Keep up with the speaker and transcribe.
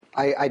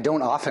I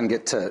don't often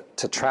get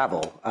to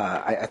travel.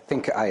 I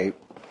think I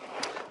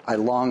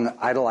long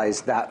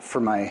idolized that for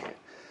my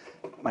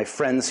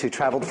friends who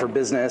traveled for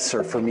business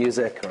or for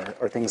music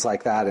or things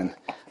like that. And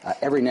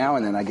every now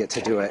and then I get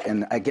to do it,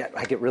 and I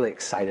get really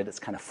excited. It's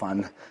kind of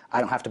fun. I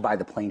don't have to buy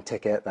the plane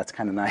ticket. That's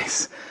kind of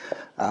nice.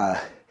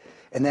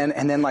 And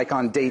then like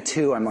on day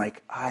 2, I'm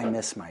like, I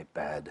miss my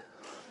bed.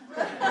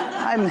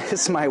 I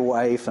miss my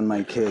wife and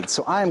my kids.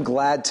 So I'm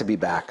glad to be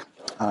back.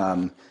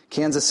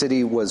 Kansas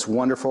City was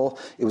wonderful.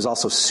 It was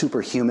also super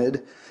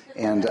humid,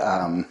 and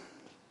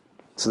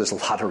so there's a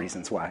lot of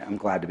reasons why I'm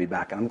glad to be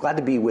back. And I'm glad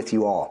to be with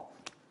you all.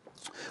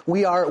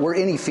 We're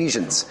in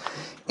Ephesians,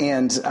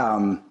 and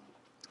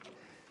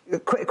a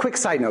quick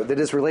side note that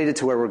is related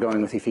to where we're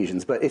going with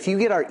Ephesians. But if you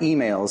get our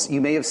emails,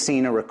 you may have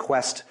seen a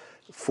request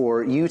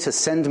for you to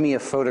send me a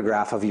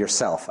photograph of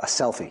yourself, a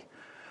selfie.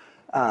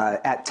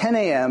 At 10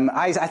 a.m.,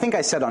 I think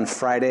I said on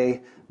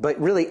Friday, but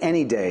really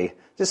any day,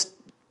 just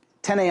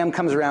 10 a.m.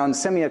 comes around,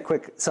 send me a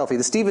quick selfie.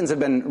 The Stevens have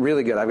been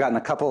really good. I've gotten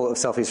a couple of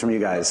selfies from you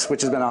guys,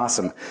 which has been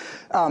awesome.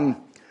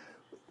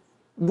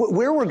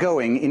 Where we're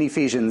going in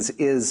Ephesians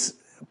is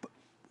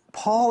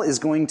Paul is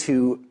going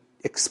to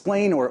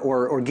explain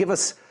or give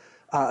us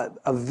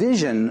a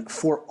vision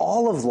for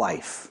all of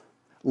life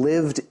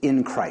lived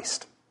in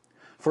Christ.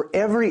 For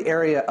every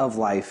area of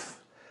life,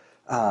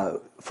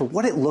 for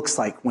what it looks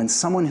like when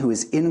someone who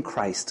is in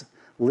Christ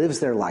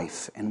lives their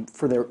life, and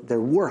for their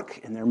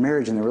work and their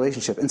marriage and their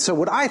relationship. And so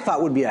what I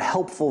thought would be a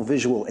helpful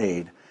visual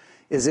aid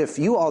is if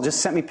you all just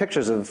sent me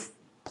pictures of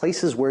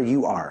places where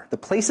you are, the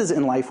places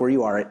in life where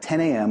you are at 10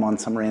 a.m. on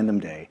some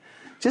random day,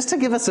 just to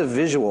give us a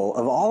visual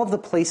of all of the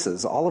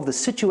places, all of the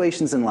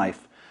situations in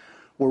life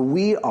where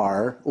we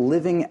are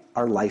living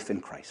our life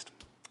in Christ,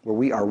 where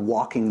we are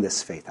walking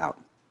this faith out.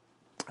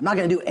 I'm not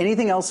going to do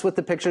anything else with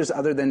the pictures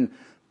other than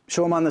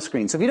show them on the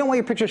screen. So if you don't want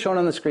your picture shown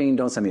on the screen,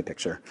 don't send me a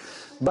picture.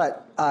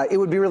 But it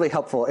would be really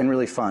helpful and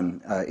really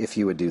fun if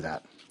you would do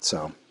that.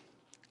 So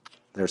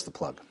there's the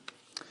plug.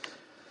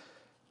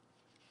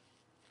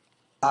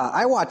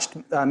 I watched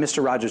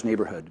Mr. Rogers'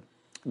 Neighborhood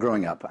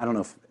growing up. I don't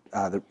know if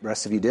the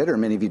rest of you did or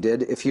many of you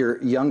did. If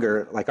you're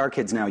younger, like our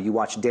kids now, you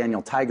watch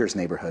Daniel Tiger's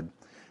Neighborhood,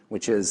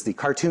 which is the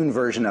cartoon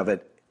version of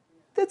it.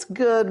 It's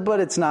good, but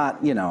it's not,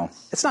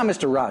 it's not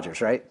Mr.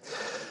 Rogers, right?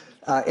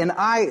 And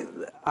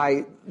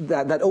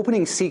that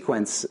opening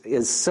sequence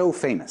is so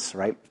famous,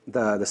 right?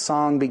 The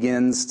song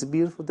begins, "It's a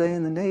beautiful day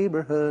in the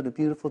neighborhood, a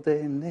beautiful day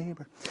in the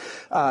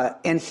neighborhood."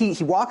 And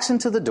he walks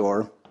into the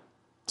door,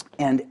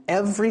 and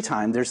every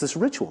time there's this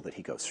ritual that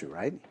he goes through,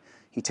 right?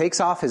 He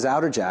takes off his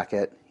outer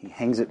jacket, he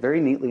hangs it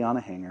very neatly on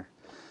a hanger,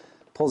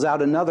 pulls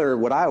out another,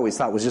 what I always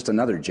thought was just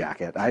another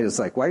jacket. I was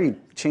like, why are you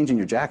changing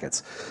your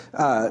jackets?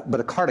 But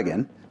a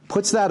cardigan,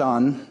 puts that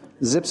on,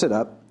 zips it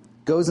up,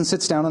 goes and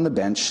sits down on the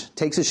bench,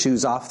 takes his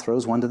shoes off,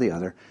 throws one to the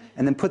other,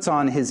 and then puts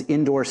on his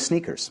indoor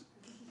sneakers.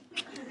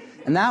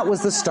 And that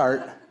was the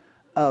start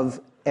of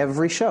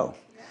every show.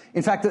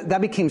 In fact, that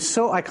became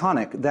so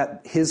iconic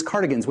that his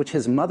cardigans, which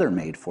his mother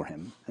made for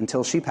him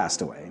until she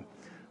passed away,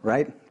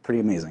 right? Pretty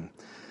amazing.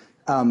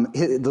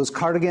 Those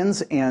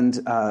cardigans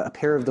and a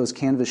pair of those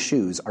canvas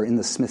shoes are in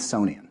the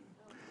Smithsonian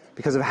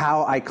because of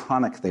how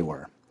iconic they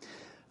were.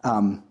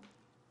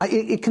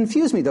 It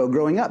confused me, though,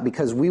 growing up,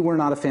 because we were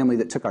not a family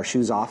that took our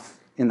shoes off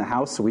in the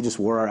house, so we just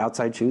wore our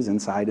outside shoes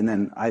inside, and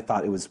then I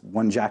thought it was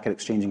one jacket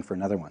exchanging for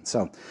another one.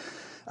 So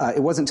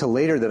it wasn't until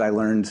later that I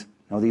learned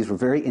these were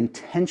very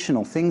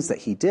intentional things that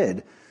he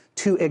did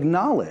to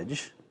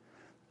acknowledge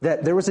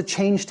that there was a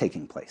change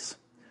taking place.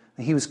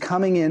 He was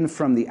coming in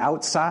from the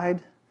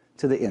outside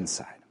to the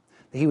inside.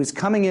 He was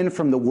coming in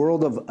from the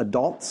world of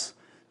adults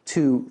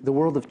to the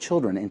world of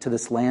children, into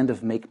this land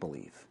of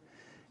make-believe.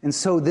 And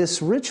so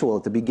this ritual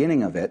at the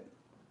beginning of it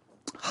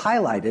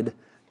highlighted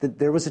that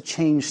there was a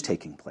change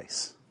taking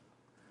place.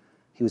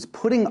 He was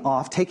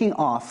taking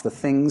off the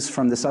things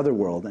from this other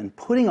world and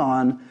putting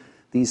on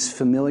these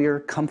familiar,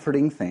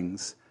 comforting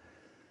things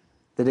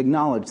that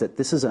acknowledge that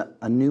this is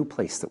a new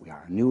place that we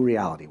are, a new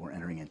reality we're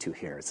entering into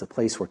here. It's a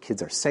place where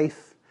kids are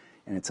safe,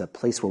 and it's a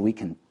place where we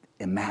can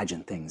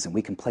imagine things and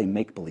we can play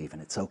make-believe,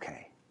 and it's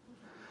okay.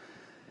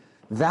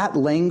 That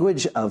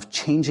language of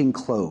changing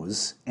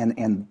clothes and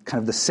kind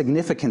of the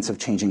significance of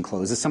changing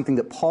clothes is something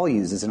that Paul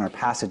uses in our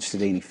passage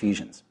today in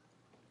Ephesians.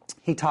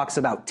 He talks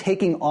about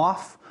taking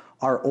off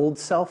our old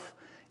self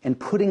and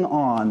putting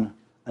on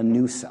a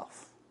new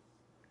self.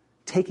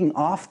 Taking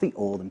off the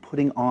old and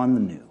putting on the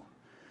new.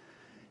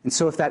 And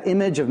so if that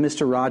image of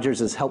Mr.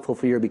 Rogers is helpful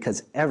for you,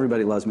 because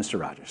everybody loves Mr.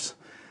 Rogers,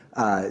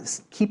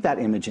 keep that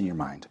image in your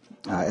mind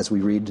as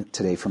we read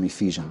today from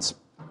Ephesians.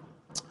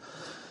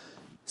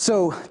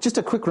 So just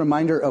a quick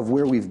reminder of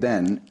where we've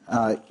been.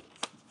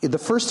 In the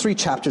first 3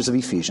 chapters of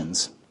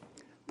Ephesians,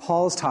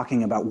 Paul is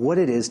talking about what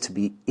it is to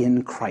be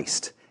in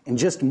Christ and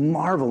just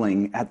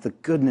marveling at the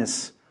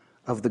goodness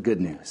of the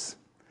good news.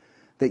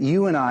 That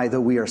you and I,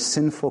 though we are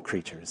sinful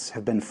creatures,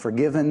 have been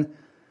forgiven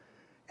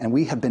and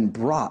we have been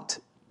brought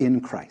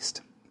in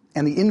Christ.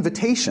 And the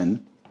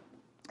invitation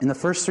in the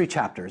first 3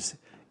 chapters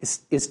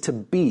is to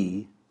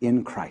be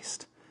in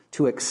Christ,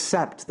 to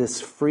accept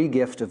this free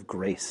gift of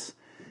grace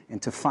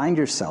and to find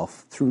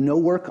yourself, through no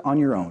work on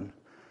your own,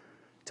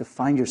 to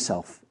find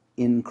yourself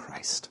in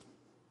Christ.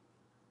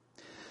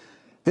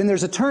 Then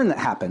there's a turn that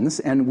happens,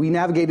 and we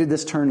navigated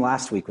this turn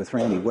last week with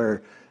Randy,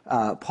 where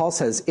Paul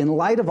says, in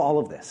light of all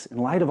of this, in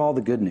light of all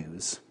the good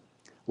news,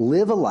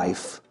 live a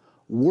life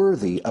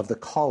worthy of the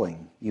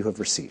calling you have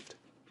received.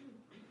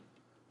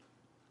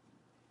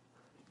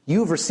 You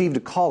have received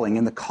a calling,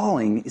 and the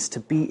calling is to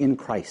be in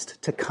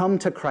Christ, to come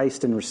to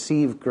Christ and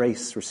receive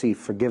grace, receive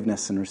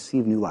forgiveness, and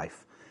receive new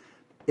life.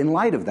 In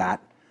light of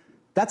that,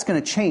 that's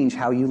going to change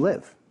how you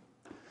live.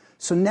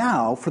 So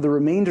now, for the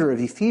remainder of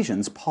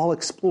Ephesians, Paul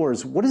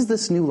explores, what does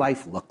this new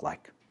life look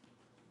like,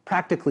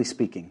 practically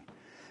speaking?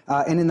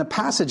 And in the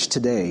passage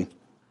today,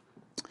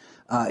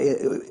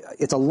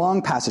 it's a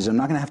long passage. I'm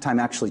not going to have time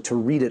actually to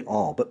read it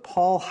all, but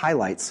Paul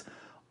highlights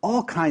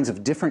all kinds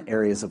of different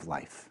areas of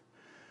life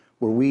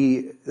where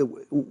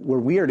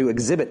we are to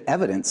exhibit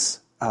evidence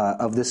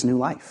of this new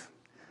life,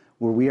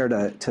 where we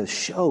are to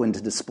show and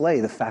to display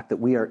the fact that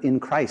we are in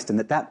Christ and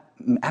that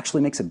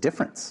actually makes a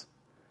difference.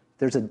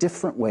 There's a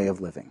different way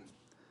of living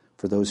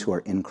for those who are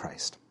in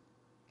Christ.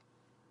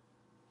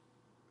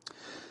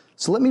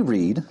 So let me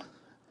read.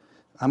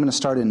 I'm going to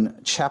start in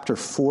chapter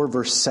 4,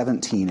 verse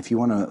 17. If you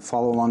want to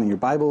follow along in your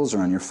Bibles or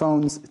on your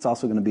phones, it's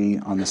also going to be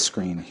on the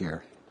screen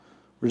here.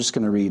 We're just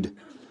going to read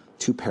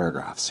 2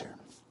 paragraphs here.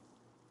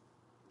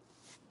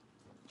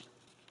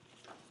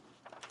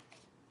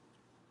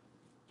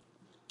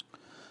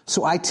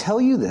 So I tell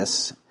you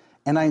this,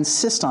 and I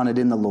insist on it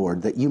in the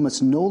Lord, that you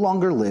must no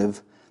longer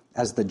live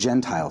as the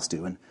Gentiles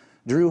do. And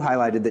Drew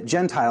highlighted that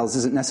Gentiles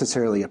isn't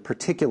necessarily a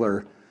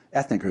particular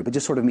ethnic group. It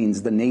just sort of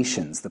means the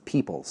nations, the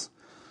peoples,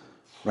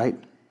 right?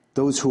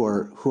 Those who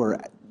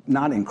are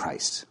not in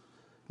Christ.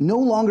 No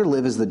longer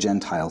live as the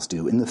Gentiles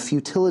do, in the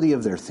futility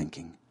of their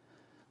thinking.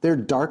 They're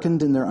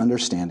darkened in their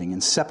understanding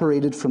and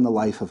separated from the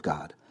life of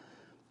God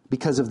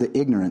because of the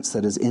ignorance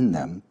that is in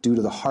them due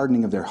to the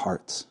hardening of their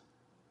hearts.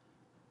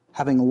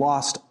 Having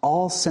lost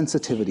all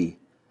sensitivity,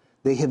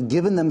 they have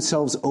given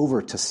themselves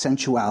over to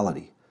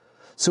sensuality,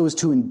 so as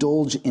to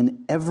indulge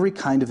in every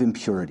kind of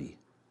impurity,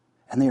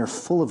 and they are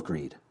full of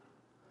greed.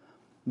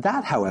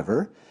 That,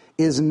 however,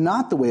 is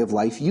not the way of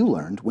life you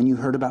learned when you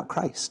heard about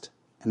Christ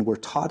and were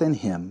taught in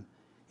him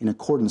in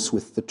accordance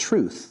with the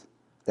truth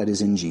that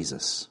is in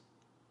Jesus.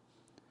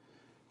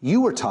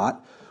 You were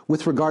taught,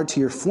 with regard to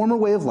your former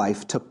way of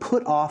life, to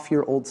put off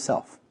your old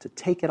self, to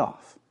take it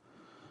off,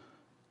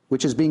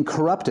 which is being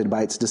corrupted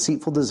by its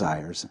deceitful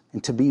desires,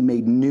 and to be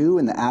made new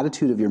in the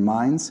attitude of your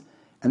minds,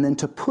 and then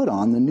to put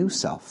on the new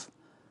self,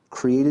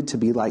 created to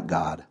be like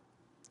God,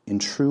 in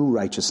true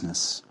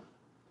righteousness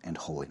and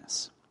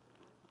holiness.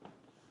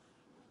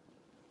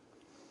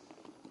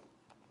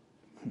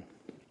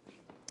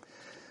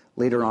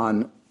 Later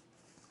on,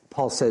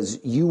 Paul says,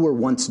 you were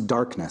once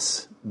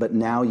darkness, but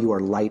now you are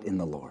light in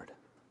the Lord.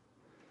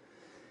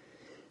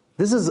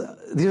 These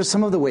are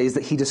some of the ways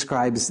that he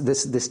describes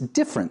this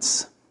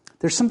difference.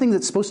 There's something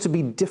that's supposed to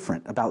be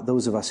different about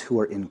those of us who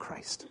are in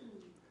Christ.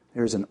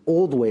 There's an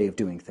old way of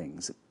doing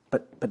things,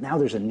 but now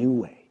there's a new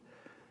way.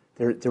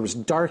 There was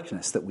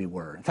darkness that we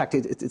were. In fact,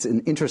 it's an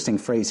interesting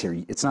phrase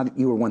here. It's not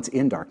you were once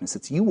in darkness,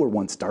 it's you were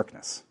once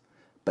darkness,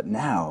 but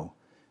now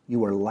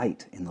you are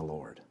light in the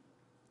Lord.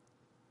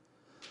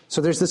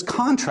 So there's this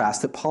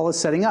contrast that Paul is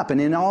setting up, and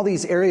in all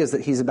these areas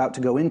that he's about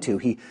to go into,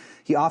 he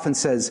often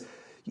says,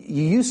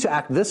 you used to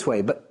act this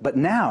way, but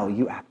now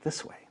you act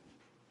this way.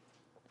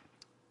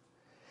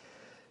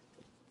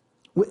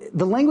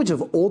 The language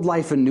of old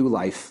life and new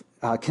life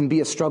can be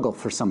a struggle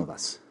for some of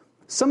us.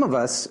 Some of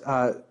us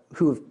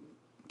who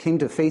came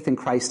to faith in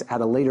Christ at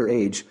a later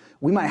age,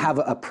 we might have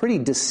a pretty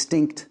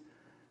distinct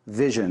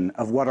vision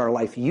of what our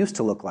life used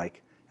to look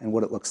like and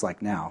what it looks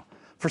like now.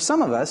 For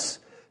some of us,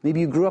 maybe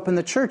you grew up in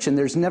the church and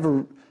there's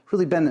never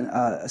really been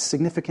a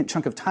significant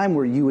chunk of time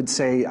where you would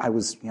say, I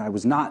was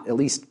not at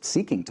least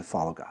seeking to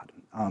follow God.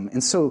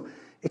 And so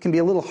it can be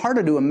a little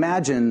harder to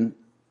imagine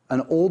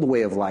an old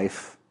way of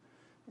life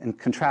and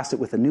contrast it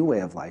with a new way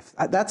of life.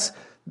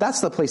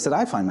 That's the place that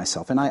I find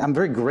myself. And I'm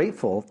very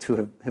grateful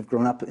to have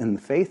grown up in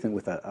the faith and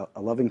with a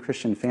loving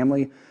Christian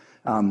family.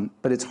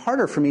 But it's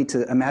harder for me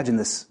to imagine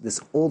this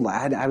old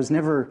life. I was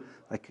never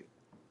like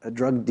a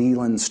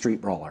drug-dealing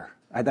street brawler.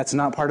 That's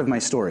not part of my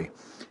story.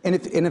 And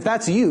if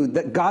that's you,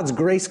 that God's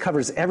grace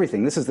covers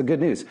everything. This is the good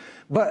news.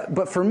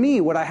 But for me,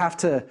 what I have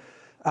to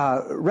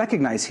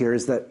recognize here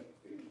is that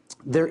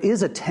there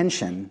is a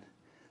tension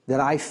that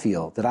I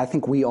feel, that I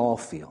think we all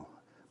feel,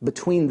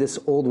 between this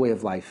old way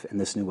of life and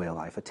this new way of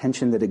life, a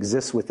tension that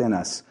exists within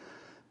us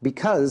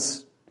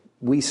because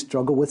we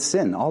struggle with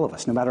sin, all of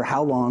us, no matter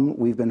how long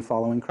we've been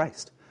following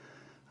Christ.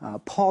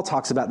 Paul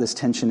talks about this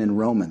tension in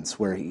Romans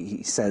where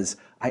he says,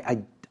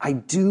 I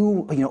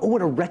do, oh,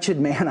 what a wretched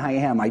man I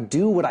am. I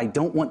do what I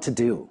don't want to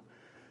do.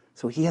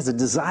 So he has a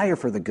desire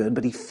for the good,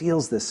 but he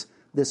feels this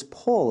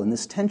pull and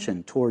this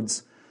tension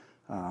towards,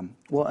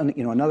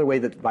 another way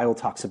that the Bible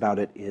talks about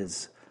it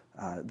is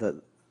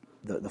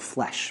the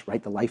flesh,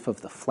 right? The life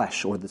of the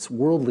flesh, or this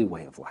worldly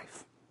way of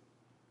life.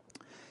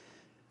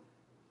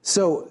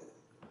 So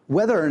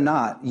whether or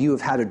not you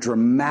have had a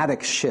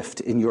dramatic shift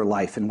in your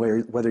life and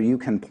whether you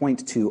can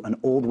point to an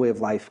old way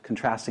of life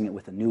contrasting it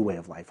with a new way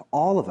of life,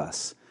 all of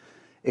us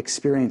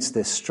experience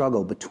this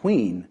struggle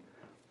between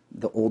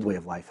the old way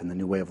of life and the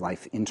new way of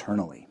life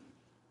internally.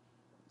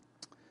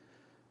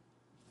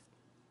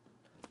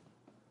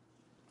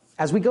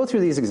 As we go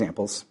through these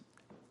examples,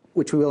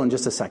 which we will in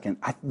just a second,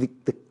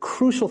 the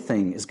crucial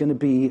thing is going to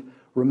be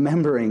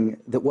remembering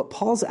that what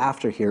Paul's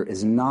after here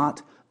is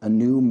not a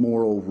new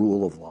moral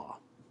rule of law.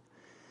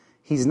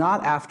 He's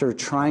not after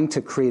trying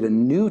to create a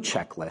new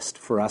checklist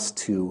for us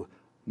to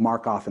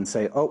mark off and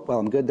say, oh, well,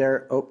 I'm good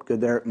there, oh,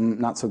 good there,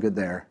 not so good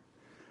there.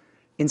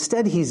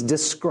 Instead, he's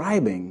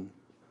describing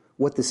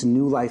what this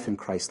new life in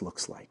Christ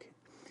looks like.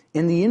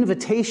 In the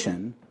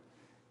invitation,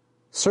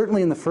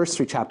 certainly in the first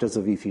 3 chapters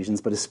of Ephesians,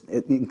 but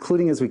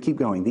including as we keep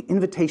going, the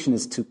invitation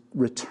is to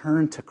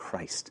return to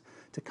Christ,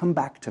 to come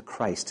back to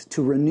Christ,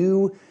 to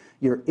renew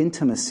your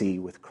intimacy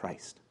with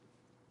Christ.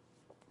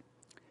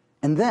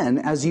 And then,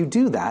 as you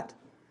do that,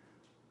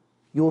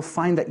 you will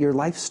find that your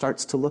life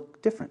starts to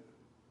look different,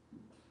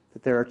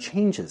 that there are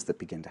changes that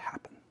begin to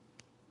happen.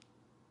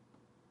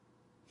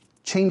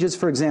 Changes,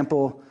 for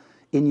example,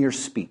 in your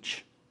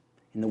speech,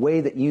 in the way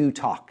that you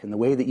talk, in the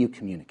way that you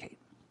communicate.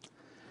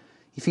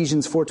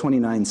 Ephesians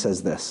 4:29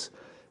 says this,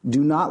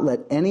 "Do not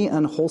let any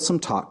unwholesome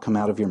talk come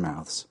out of your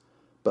mouths,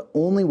 but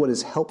only what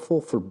is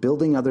helpful for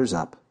building others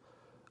up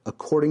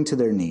according to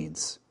their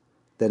needs,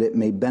 that it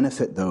may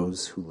benefit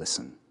those who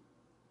listen."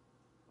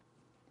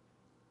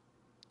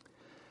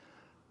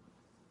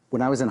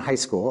 When I was in high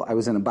school, I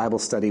was in a Bible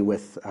study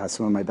with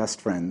some of my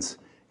best friends,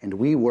 and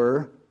we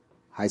were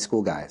high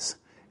school guys.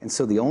 And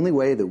so the only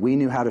way that we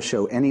knew how to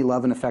show any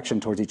love and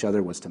affection towards each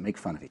other was to make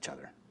fun of each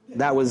other.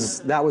 That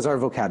was our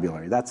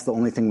vocabulary. That's the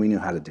only thing we knew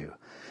how to do.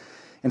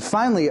 And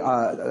finally,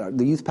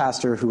 the youth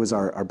pastor, who was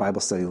our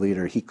Bible study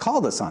leader, he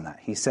called us on that.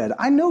 He said,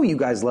 I know you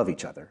guys love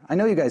each other. I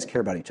know you guys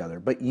care about each other,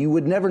 but you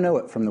would never know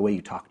it from the way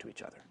you talk to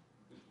each other.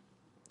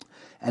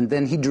 And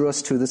then he drew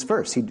us to this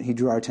verse. He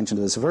drew our attention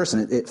to this verse,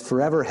 and it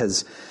forever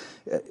has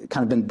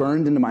kind of been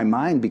burned into my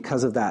mind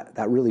because of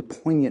that really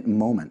poignant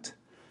moment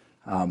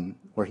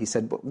where he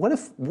said, but what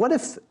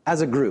if, as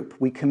a group,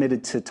 we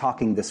committed to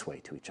talking this way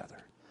to each other,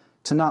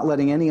 to not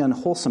letting any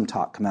unwholesome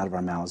talk come out of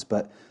our mouths,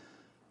 but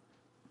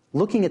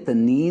looking at the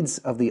needs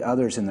of the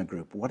others in the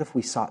group? What if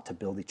we sought to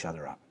build each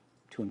other up,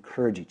 to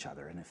encourage each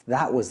other? And if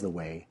that was the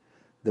way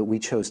that we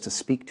chose to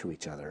speak to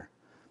each other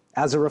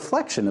as a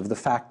reflection of the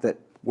fact that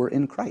we're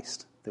in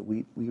Christ, that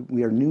we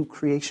are new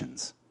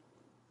creations.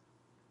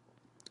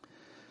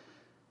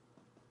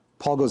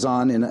 Paul goes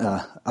on in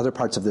other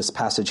parts of this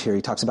passage here.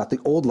 He talks about the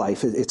old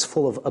life. It's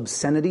full of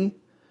obscenity,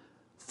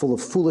 full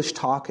of foolish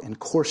talk and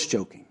coarse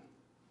joking.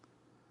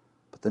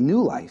 But the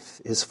new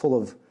life is full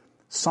of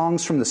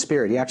songs from the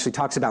Spirit. He actually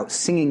talks about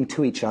singing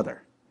to each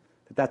other.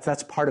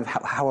 That's part of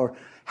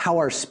how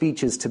our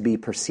speech is to be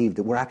perceived.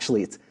 That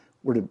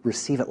we're to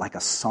receive it like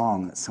a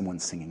song that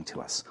someone's singing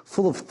to us,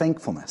 full of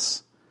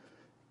thankfulness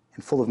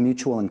and full of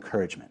mutual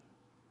encouragement.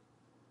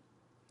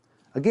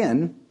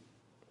 Again,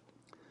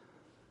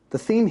 the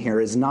theme here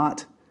is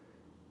not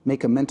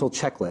make a mental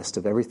checklist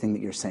of everything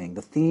that you're saying.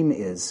 The theme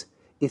is,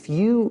 if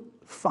you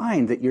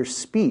find that your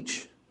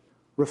speech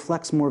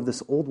reflects more of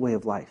this old way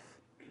of life,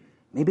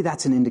 maybe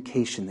that's an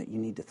indication that you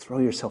need to throw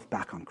yourself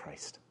back on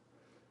Christ.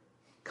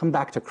 Come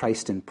back to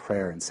Christ in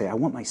prayer and say, I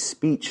want my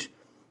speech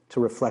to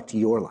reflect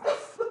your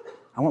life.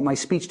 I want my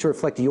speech to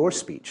reflect your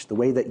speech, the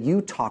way that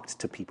you talked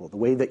to people, the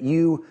way that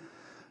you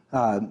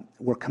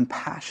were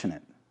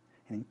compassionate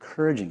and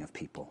encouraging of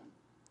people,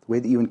 the way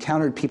that you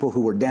encountered people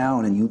who were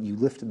down and you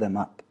lifted them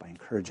up by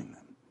encouraging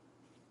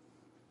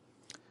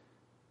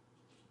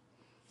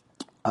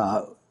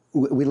them.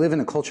 We live in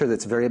a culture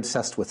that's very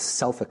obsessed with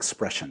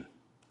self-expression,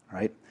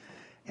 right?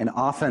 And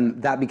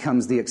often that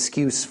becomes the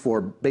excuse for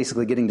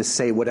basically getting to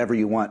say whatever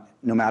you want,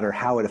 no matter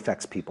how it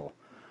affects people,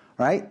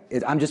 right?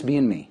 I'm just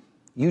being me.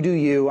 You do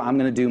you, I'm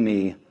going to do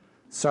me.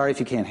 Sorry if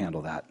you can't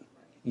handle that.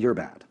 You're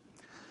bad,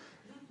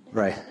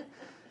 right?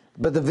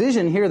 But the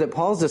vision here that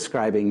Paul's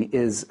describing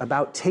is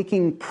about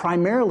taking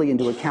primarily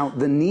into account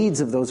the needs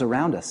of those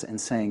around us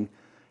and saying,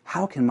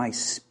 how can my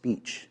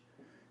speech,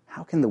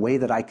 how can the way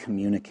that I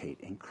communicate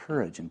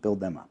encourage and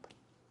build them up?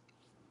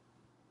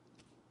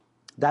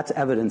 That's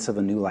evidence of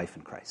a new life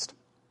in Christ.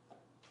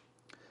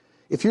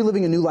 If you're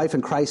living a new life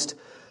in Christ,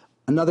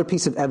 another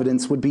piece of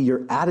evidence would be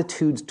your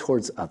attitudes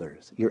towards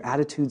others. Your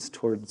attitudes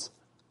towards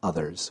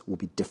others will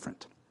be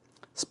different,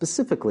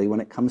 specifically when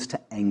it comes to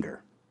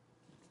anger.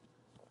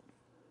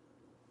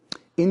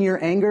 In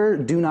your anger,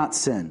 do not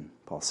sin,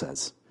 Paul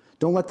says.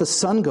 Don't let the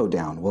sun go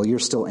down while you're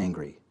still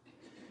angry.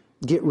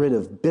 Get rid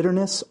of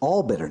bitterness,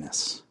 all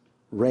bitterness,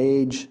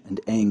 rage and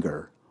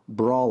anger,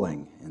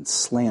 brawling and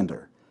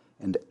slander,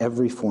 and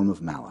every form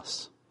of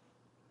malice.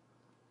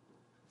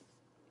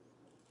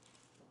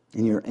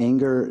 In your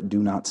anger, do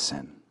not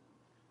sin.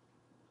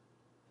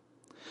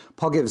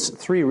 Paul gives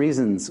 3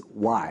 reasons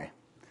why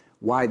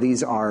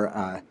these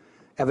are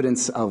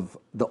evidence of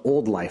the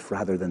old life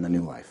rather than the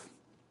new life.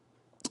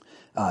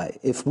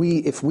 If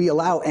we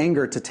allow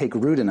anger to take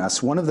root in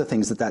us, one of the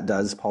things that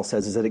does, Paul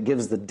says, is that it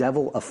gives the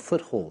devil a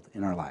foothold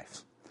in our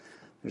lives.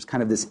 There's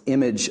kind of this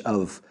image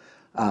of,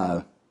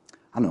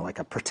 like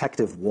a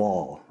protective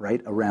wall,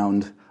 right,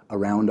 around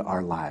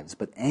our lives.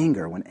 But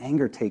when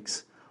anger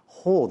takes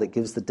hold, it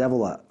gives the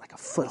devil a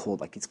foothold,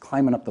 like he's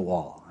climbing up the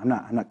wall. I'm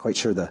not quite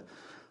sure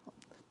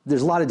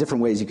there's a lot of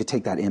different ways you could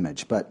take that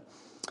image, but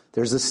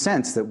there's a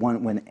sense that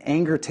when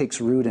anger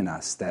takes root in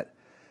us, that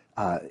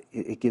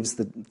it gives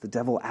the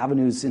devil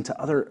avenues into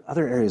other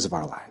areas of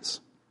our lives.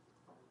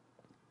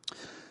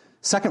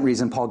 Second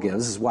reason Paul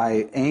gives is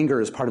why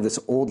anger is part of this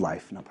old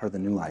life, not part of the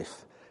new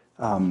life,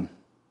 or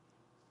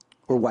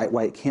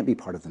why it can't be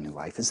part of the new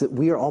life, is that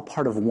we are all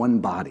part of one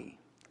body.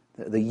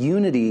 The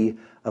unity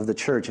of the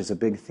church is a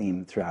big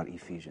theme throughout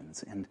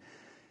Ephesians, and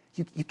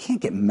you can't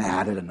get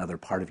mad at another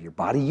part of your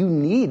body. You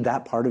need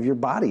that part of your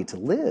body to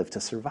live, to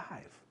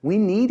survive. We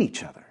need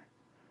each other.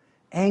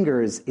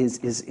 Anger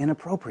is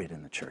inappropriate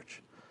in the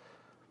church.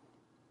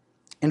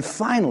 And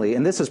finally,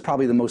 and this is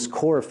probably the most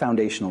core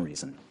foundational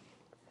reason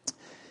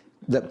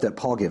that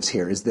Paul gives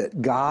here, is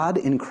that God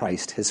in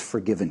Christ has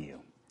forgiven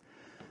you.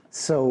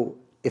 So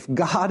if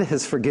God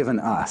has forgiven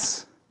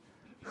us,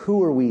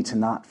 who are we to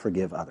not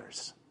forgive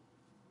others?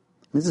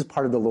 This is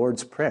part of the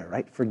Lord's Prayer,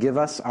 right? Forgive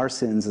us our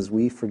sins as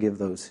we forgive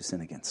those who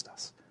sin against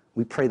us.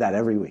 We pray that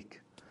every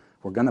week.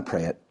 We're going to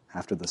pray it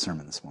after the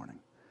sermon this morning.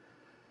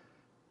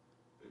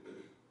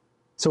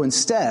 So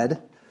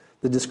instead,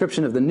 the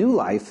description of the new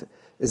life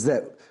is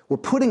that we're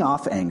putting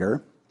off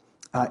anger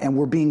and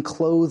we're being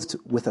clothed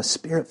with a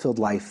spirit-filled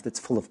life that's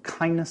full of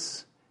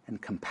kindness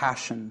and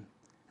compassion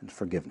and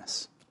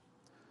forgiveness.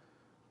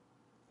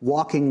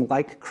 Walking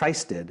like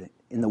Christ did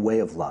in the way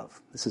of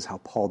love. This is how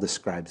Paul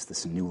describes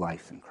this new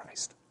life in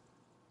Christ.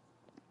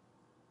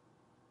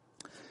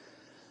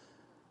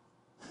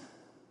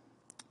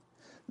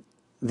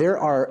 There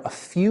are a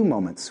few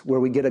moments where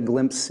we get a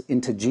glimpse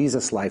into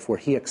Jesus' life where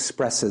he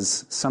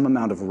expresses some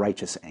amount of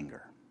righteous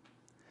anger.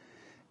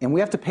 And we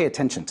have to pay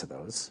attention to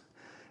those.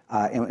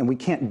 And we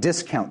can't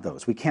discount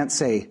those. We can't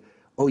say,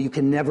 oh, you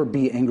can never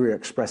be angry or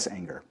express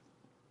anger.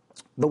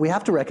 But we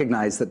have to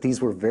recognize that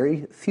these were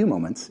very few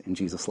moments in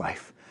Jesus'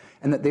 life,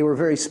 and that they were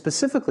very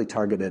specifically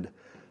targeted,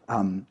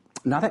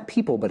 not at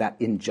people, but at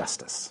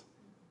injustice.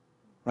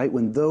 Right?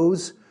 When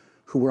those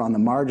who were on the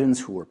margins,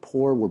 who were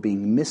poor, were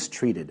being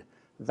mistreated,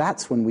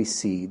 that's when we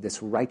see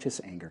this righteous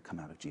anger come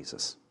out of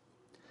Jesus.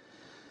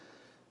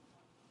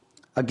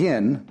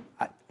 Again,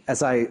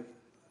 as I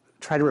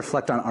try to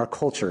reflect on our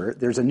culture,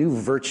 there's a new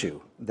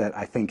virtue that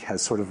I think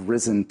has sort of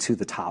risen to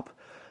the top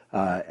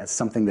as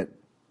something that,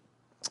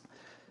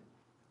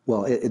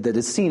 that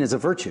is seen as a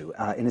virtue,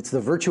 and it's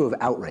the virtue of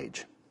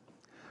outrage.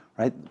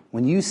 Right?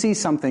 When you see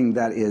something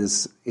that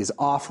is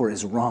off or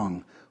is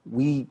wrong,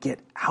 we get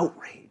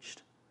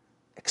outraged,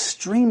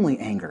 extremely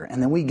angry,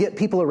 and then we get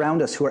people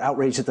around us who are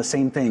outraged at the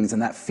same things,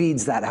 and that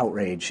feeds that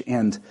outrage.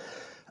 And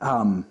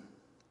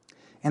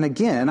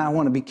again, I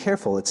want to be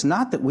careful. It's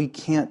not that we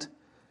can't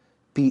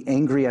be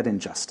angry at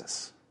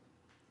injustice.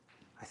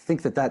 I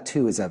think that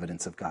too is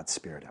evidence of God's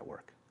Spirit at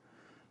work.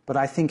 But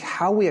I think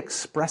how we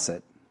express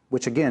it,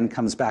 which again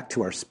comes back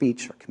to our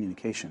speech, our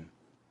communication,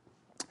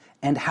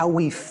 and how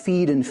we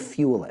feed and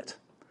fuel it.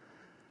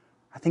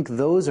 I think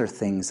those are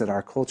things that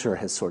our culture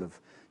has sort of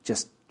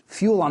just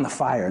fuel on the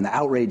fire, and the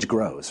outrage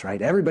grows,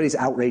 right? Everybody's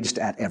outraged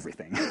at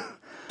everything.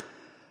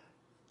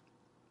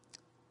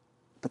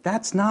 But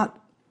that's not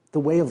the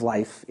way of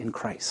life in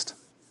Christ.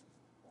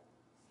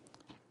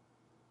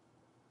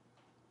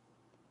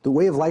 The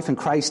way of life in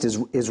Christ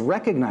is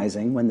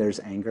recognizing when there's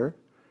anger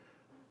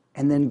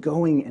and then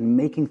going and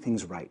making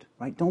things right?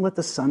 Don't let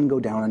the sun go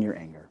down on your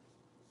anger.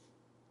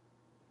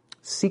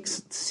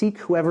 Seek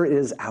whoever it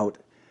is out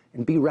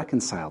and be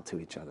reconciled to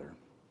each other.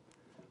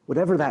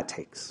 Whatever that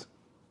takes.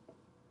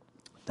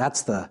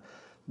 That's the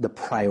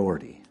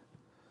priority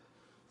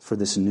for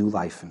this new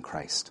life in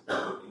Christ.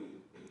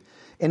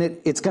 And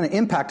it's going to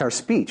impact our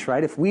speech,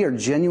 right? If we are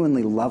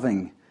genuinely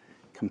loving,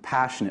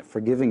 compassionate,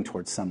 forgiving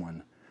towards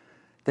someone,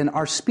 then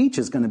our speech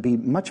is going to be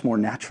much more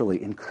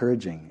naturally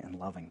encouraging and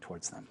loving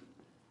towards them.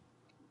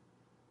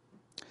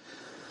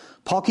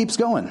 Paul keeps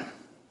going,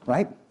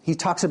 right? He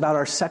talks about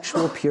our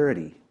sexual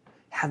purity.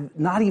 Have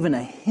not even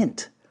a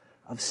hint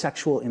of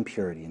sexual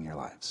impurity in your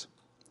lives.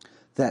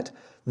 That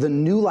the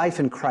new life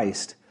in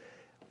Christ,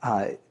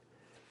 one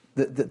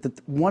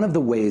of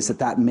the ways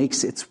that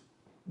makes it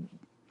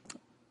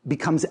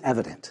becomes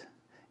evident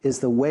is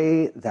the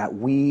way that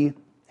we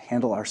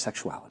handle our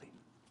sexuality.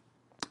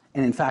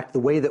 And in fact, the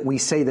way that we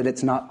say that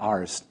it's not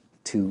ours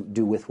to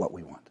do with what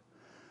we want.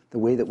 The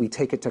way that we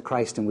take it to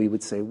Christ and we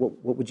would say,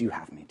 what would you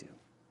have me do?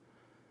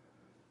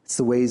 It's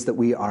the ways that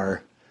we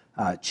are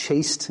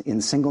chaste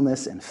in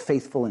singleness and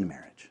faithful in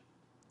marriage.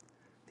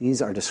 These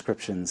are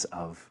descriptions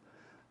of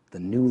the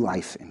new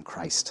life in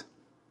Christ.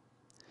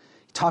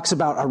 He talks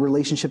about our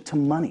relationship to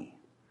money,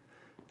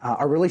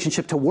 our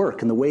relationship to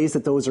work and the ways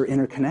that those are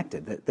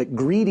interconnected, that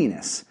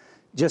greediness,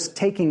 just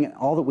taking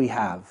all that we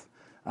have,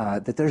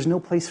 that there's no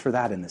place for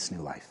that in this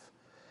new life.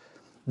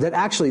 that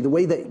actually the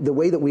way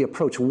that we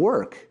approach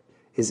work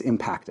is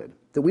impacted.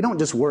 That we don't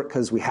just work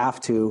because we have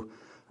to,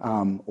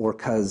 or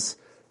because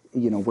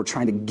we're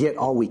trying to get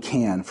all we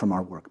can from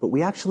our work, but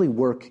we actually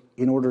work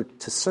in order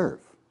to serve,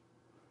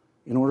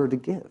 in order to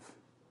give.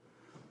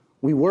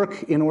 We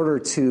work in order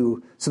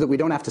so that we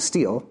don't have to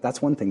steal.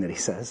 That's one thing that he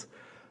says.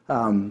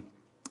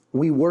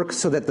 We work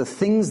so that the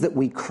things that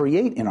we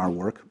create in our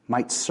work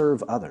might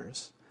serve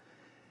others.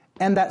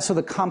 And that so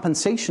the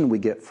compensation we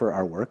get for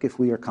our work, if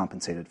we are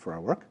compensated for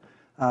our work,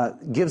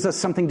 gives us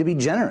something to be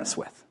generous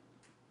with.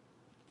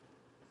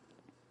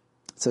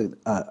 It's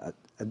a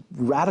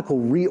radical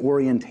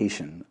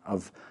reorientation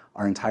of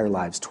our entire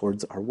lives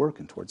towards our work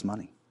and towards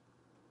money.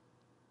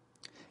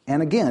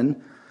 And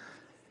again,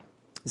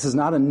 this is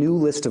not a new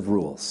list of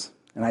rules.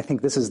 And I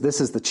think this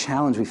is the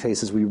challenge we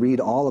face as we read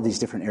all of these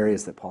different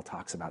areas that Paul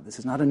talks about. This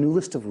is not a new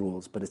list of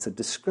rules, but it's a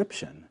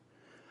description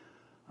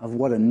of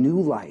what a new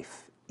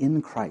life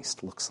in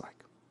Christ looks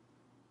like.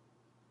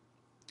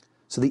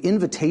 So the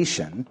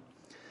invitation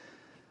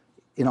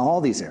in all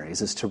these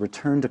areas is to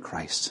return to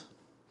Christ,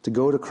 to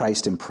go to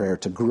Christ in prayer,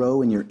 to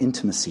grow in your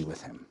intimacy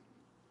with him.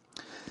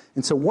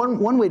 And so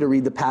one way to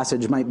read the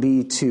passage might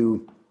be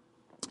to,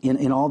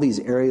 in all these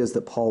areas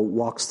that Paul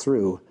walks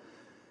through,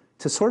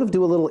 to sort of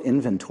do a little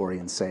inventory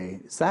and say,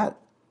 is that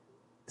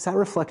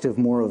reflective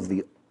more of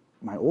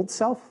my old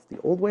self, the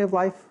old way of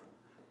life,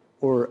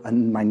 or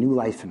my new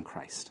life in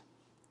Christ?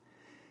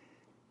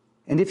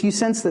 And if you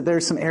sense that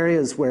there's some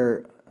areas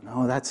where,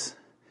 no, that's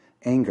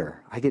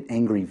anger. I get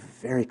angry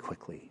very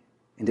quickly,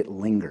 and it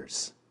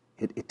lingers.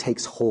 It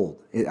takes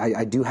hold.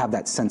 I do have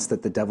that sense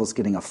that the devil's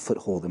getting a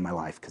foothold in my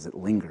life because it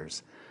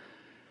lingers.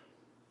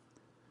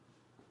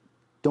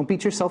 Don't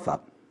beat yourself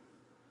up,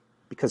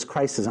 because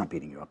Christ is not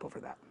beating you up over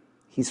that.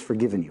 He's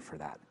forgiven you for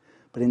that.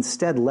 But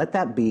instead, let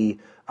that be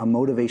a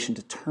motivation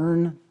to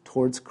turn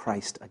towards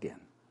Christ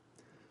again.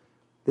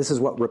 This is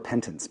what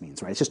repentance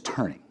means, right? It's just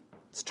turning.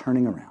 It's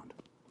turning around.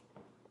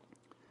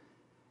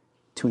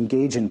 To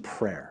engage in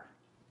prayer.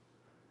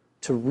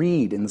 To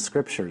read in the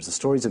scriptures the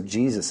stories of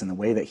Jesus and the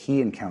way that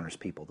he encounters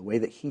people, the way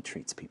that he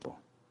treats people.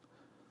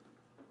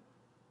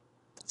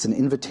 It's an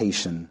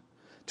invitation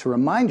to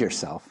remind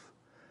yourself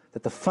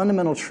that the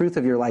fundamental truth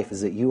of your life is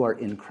that you are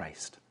in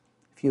Christ.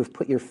 If you have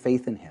put your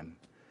faith in him,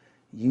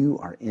 you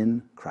are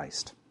in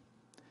Christ.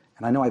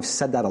 And I know I've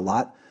said that a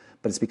lot,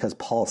 but it's because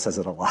Paul says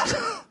it a lot. So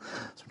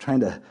I'm trying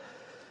to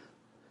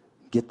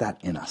get that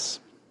in us.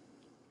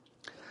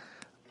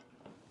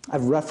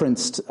 I've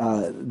referenced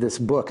this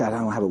book, I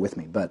don't have it with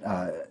me, but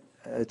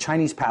a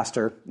Chinese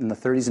pastor in the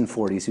 30s and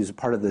 40s who's a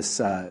part of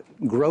this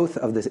growth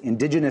of this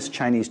indigenous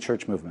Chinese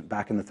church movement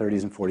back in the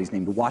 30s and 40s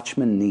named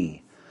Watchman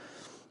Nee.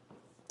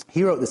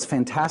 He wrote this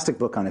fantastic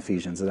book on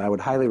Ephesians that I would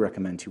highly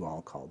recommend to you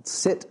all called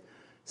Sit,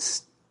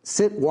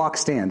 Walk,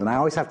 Stand. And I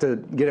always have to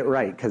get it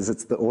right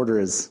because the order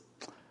is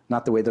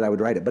not the way that I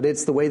would write it, but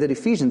it's the way that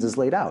Ephesians is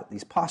laid out,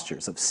 these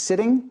postures of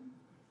sitting,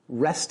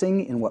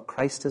 resting in what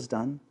Christ has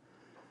done,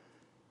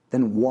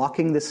 then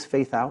walking this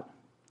faith out,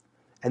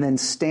 and then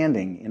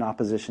standing in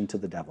opposition to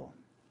the devil,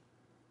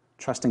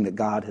 trusting that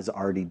God has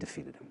already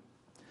defeated him.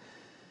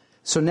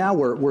 So now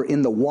we're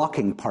in the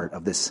walking part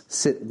of this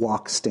sit,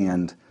 walk,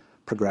 stand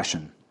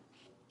progression.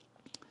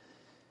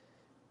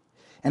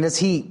 And as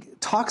he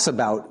talks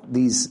about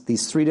these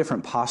three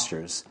different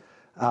postures,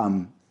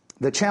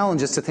 the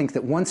challenge is to think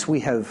that once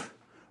we have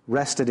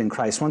rested in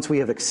Christ, once we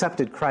have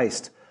accepted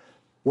Christ,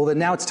 well, then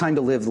now it's time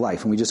to live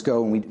life, and we just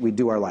go and we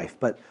do our life.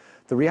 But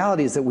the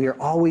reality is that we are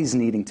always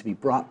needing to be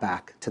brought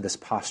back to this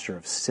posture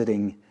of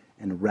sitting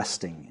and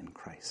resting in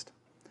Christ.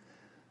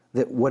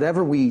 That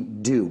whatever we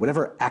do,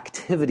 whatever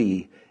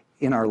activity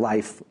in our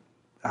life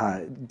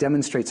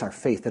demonstrates our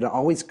faith, that it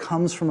always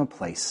comes from a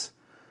place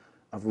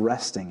of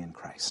resting in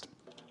Christ.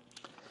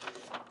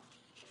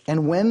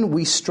 And when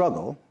we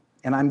struggle,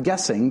 and I'm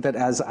guessing that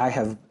as I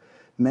have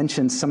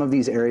mentioned some of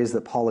these areas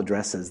that Paul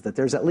addresses, that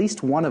there's at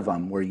least one of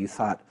them where you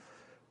thought,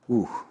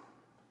 ooh,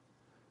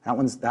 that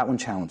one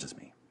challenges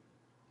me.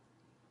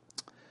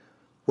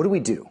 What do we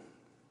do?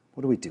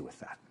 What do we do with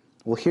that?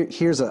 Well,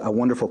 here's a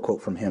wonderful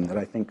quote from him that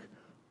I think,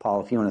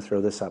 Paul, if you want to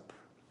throw this up.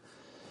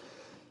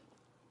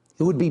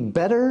 It would be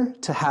better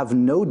to have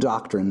no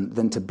doctrine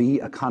than to be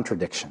a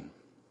contradiction.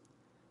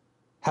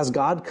 Has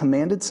God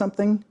commanded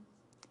something?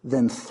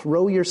 Then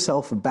throw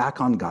yourself back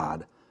on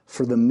God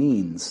for the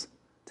means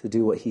to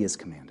do what he has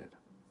commanded.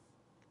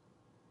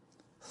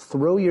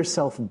 Throw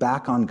yourself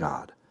back on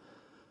God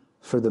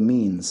for the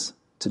means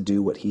to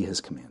do what he has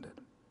commanded.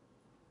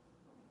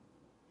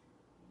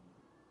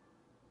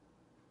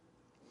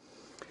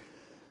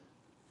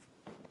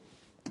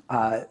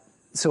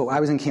 So I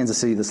was in Kansas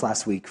City this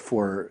last week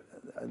for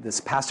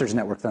this pastors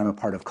network that I'm a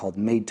part of called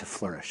Made to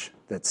Flourish.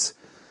 That's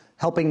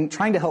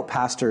trying to help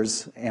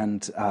pastors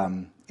and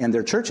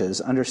their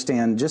churches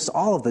understand just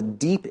all of the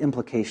deep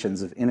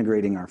implications of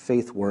integrating our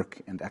faith,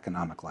 work, and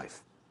economic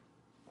life.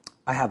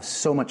 I have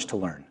so much to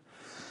learn.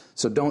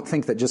 So don't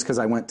think that just because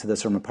I went to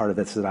this or I'm a part of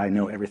this that I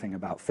know everything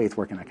about faith,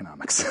 work, and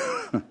economics.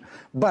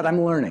 But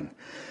I'm learning.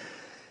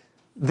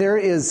 There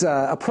is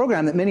a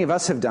program that many of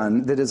us have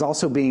done that is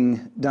also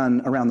being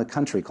done around the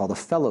country called a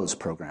Fellows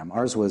Program.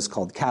 Ours was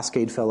called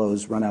Cascade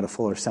Fellows, run out of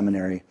Fuller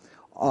Seminary.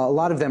 A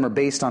lot of them are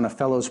based on a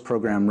Fellows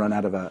Program run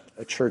out of a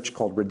church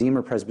called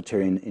Redeemer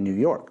Presbyterian in New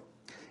York.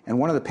 And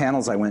one of the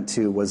panels I went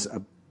to was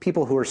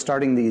people who are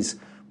starting these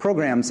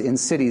programs in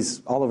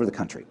cities all over the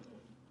country.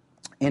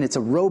 And it's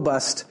a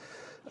robust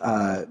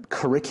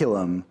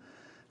curriculum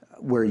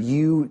where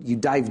you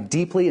dive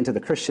deeply into the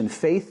Christian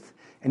faith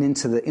and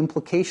into the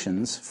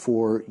implications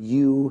for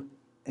you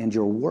and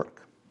your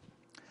work.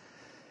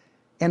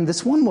 And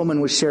this one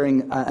woman was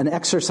sharing an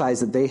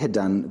exercise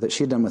that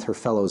she had done with her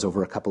fellows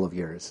over a couple of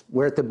years,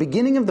 where at the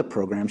beginning of the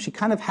program, she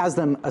kind of has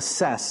them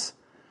assess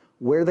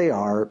where they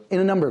are in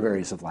a number of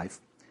areas of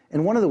life.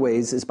 And one of the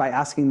ways is by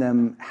asking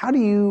them, how do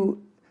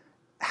you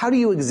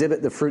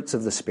exhibit the fruits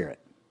of the Spirit?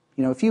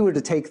 You know, if you were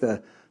to take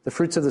the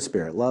fruits of the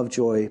Spirit, love,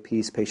 joy,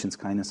 peace, patience,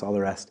 kindness, all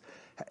the rest,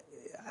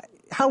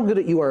 how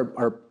good you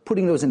are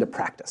putting those into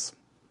practice.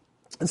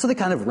 And so they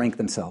kind of rank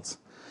themselves.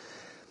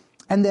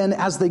 And then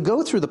as they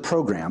go through the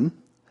program,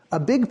 a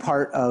big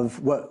part of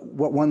what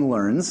one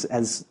learns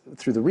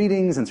through the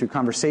readings and through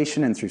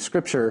conversation and through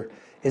Scripture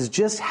is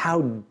just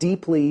how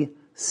deeply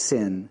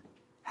sin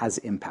has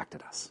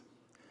impacted us.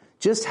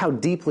 Just how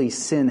deeply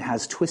sin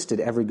has twisted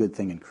every good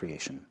thing in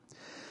creation.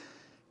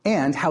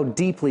 And how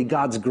deeply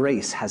God's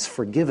grace has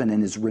forgiven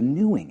and is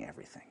renewing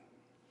everything.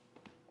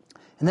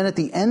 And then at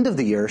the end of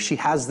the year, she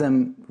has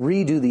them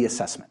redo the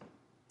assessment.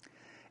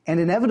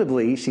 And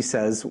inevitably, she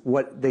says,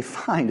 what they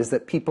find is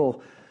that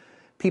people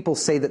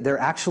say that they're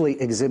actually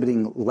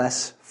exhibiting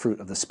less fruit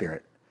of the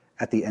Spirit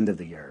at the end of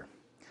the year,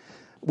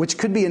 which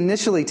could be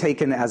initially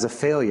taken as a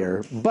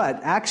failure,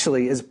 but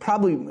actually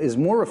is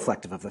more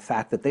reflective of the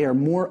fact that they are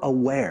more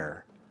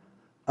aware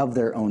of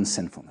their own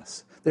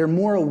sinfulness. They're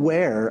more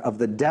aware of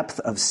the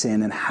depth of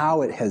sin and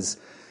how it has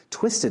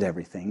twisted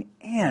everything,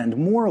 and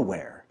more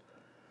aware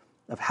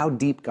of how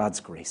deep God's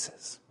grace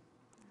is,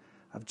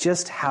 of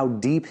just how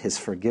deep his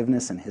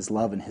forgiveness and his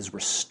love and his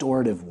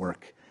restorative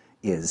work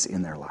is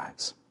in their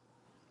lives.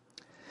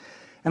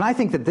 And I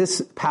think that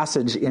this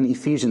passage in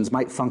Ephesians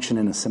might function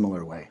in a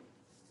similar way,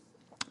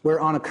 where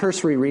on a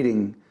cursory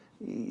reading,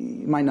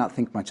 you might not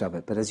think much of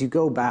it, but as you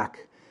go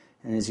back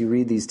and as you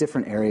read these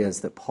different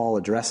areas that Paul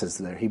addresses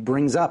there, he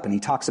brings up and he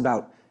talks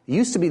about, it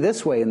used to be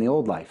this way in the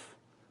old life,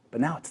 but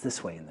now it's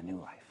this way in the new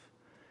life.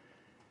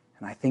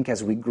 And I think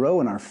as we grow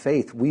in our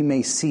faith, we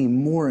may see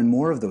more and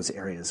more of those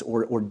areas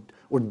or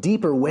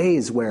deeper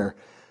ways where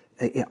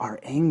our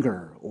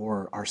anger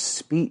or our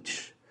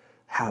speech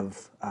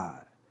have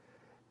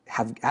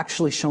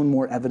actually shown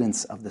more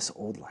evidence of this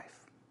old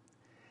life.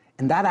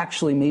 And that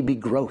actually may be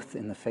growth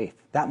in the faith.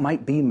 That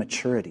might be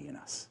maturity in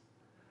us,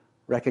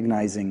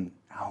 recognizing,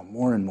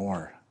 more and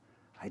more,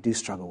 I do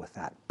struggle with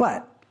that.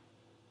 But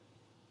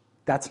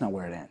that's not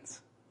where it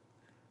ends,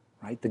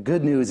 right? The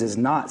good news is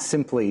not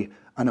simply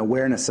an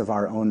awareness of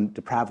our own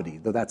depravity,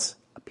 though that's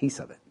a piece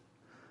of it.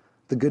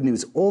 The good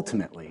news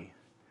ultimately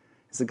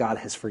is that God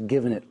has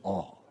forgiven it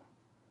all.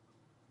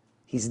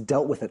 He's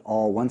dealt with it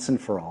all once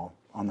and for all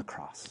on the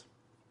cross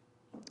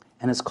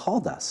and has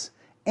called us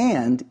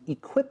and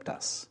equipped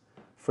us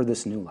for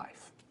this new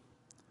life.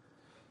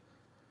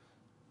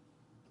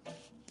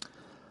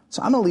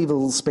 So I'm going to leave a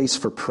little space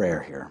for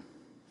prayer here.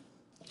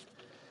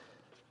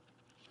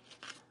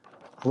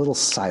 A little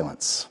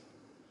silence.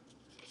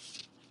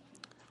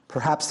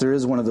 Perhaps there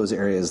is one of those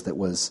areas that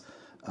was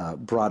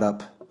brought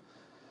up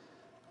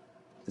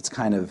that's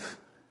kind of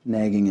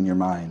nagging in your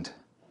mind.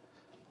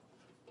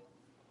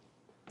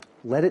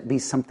 Let it be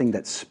something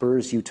that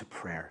spurs you to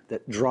prayer,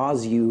 that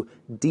draws you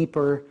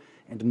deeper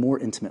and more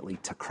intimately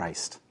to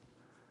Christ.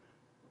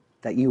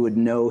 That you would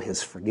know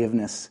his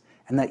forgiveness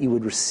and that you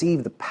would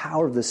receive the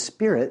power of the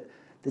Spirit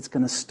that's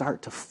going to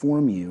start to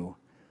form you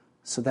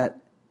so that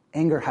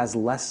anger has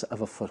less of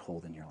a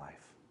foothold in your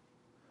life.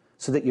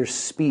 So that your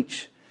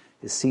speech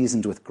is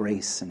seasoned with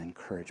grace and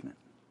encouragement.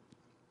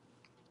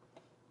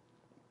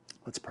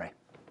 Let's pray.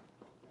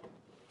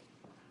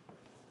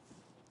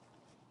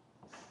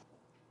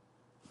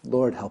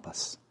 Lord, help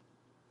us.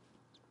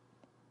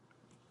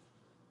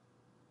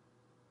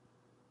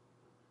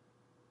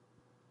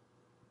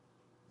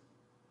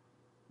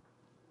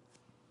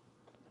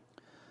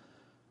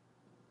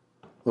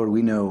 Lord,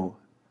 we know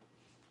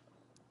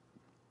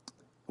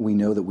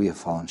that we have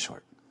fallen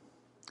short.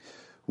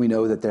 We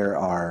know that there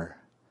are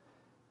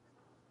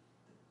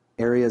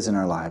areas in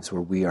our lives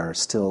where we are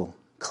still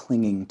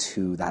clinging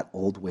to that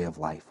old way of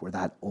life, where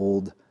that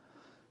old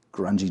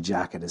grungy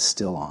jacket is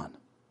still on.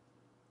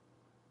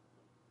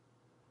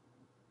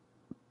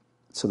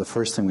 So the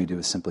first thing we do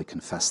is simply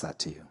confess that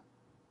to you,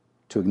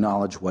 to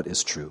acknowledge what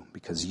is true,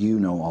 because you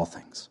know all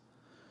things.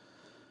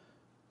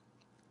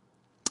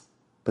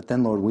 But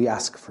then, Lord, we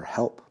ask for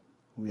help.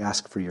 We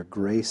ask for your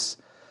grace,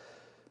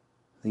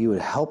 that you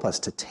would help us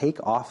to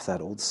take off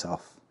that old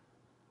self,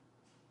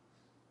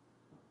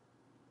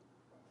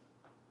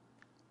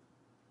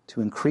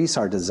 to increase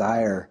our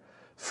desire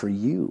for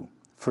you,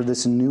 for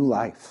this new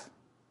life.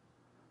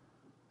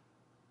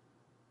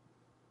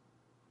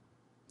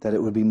 that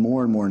it would be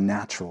more and more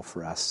natural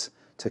for us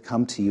to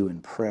come to you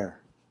in prayer.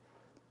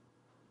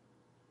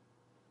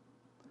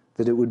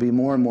 That it would be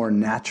more and more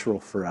natural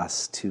for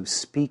us to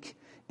speak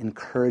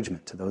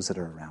encouragement to those that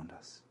are around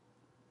us.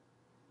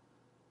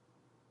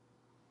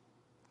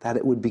 That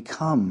it would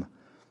become,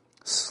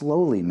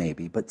 slowly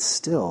maybe, but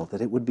still,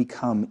 that it would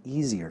become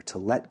easier to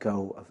let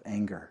go of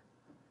anger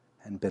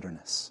and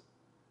bitterness.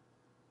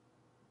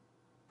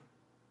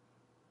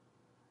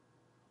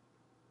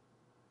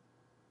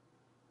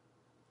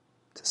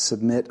 To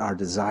submit our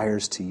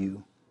desires to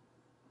you.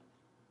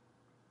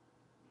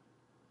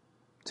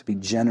 To be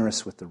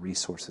generous with the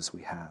resources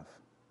we have.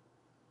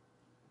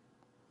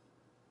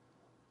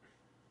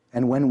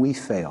 And when we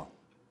fail,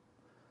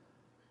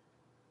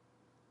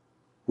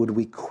 would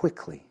we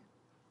quickly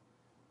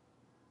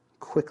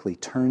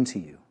turn to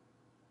you,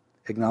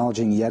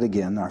 acknowledging yet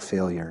again our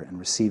failure and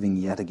receiving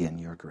yet again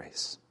your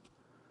grace.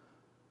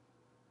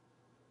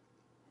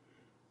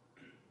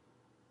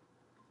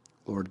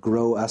 Lord,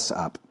 grow us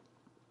up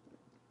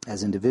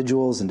as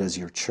individuals and as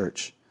your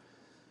church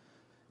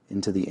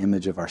into the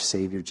image of our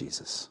Savior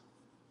Jesus.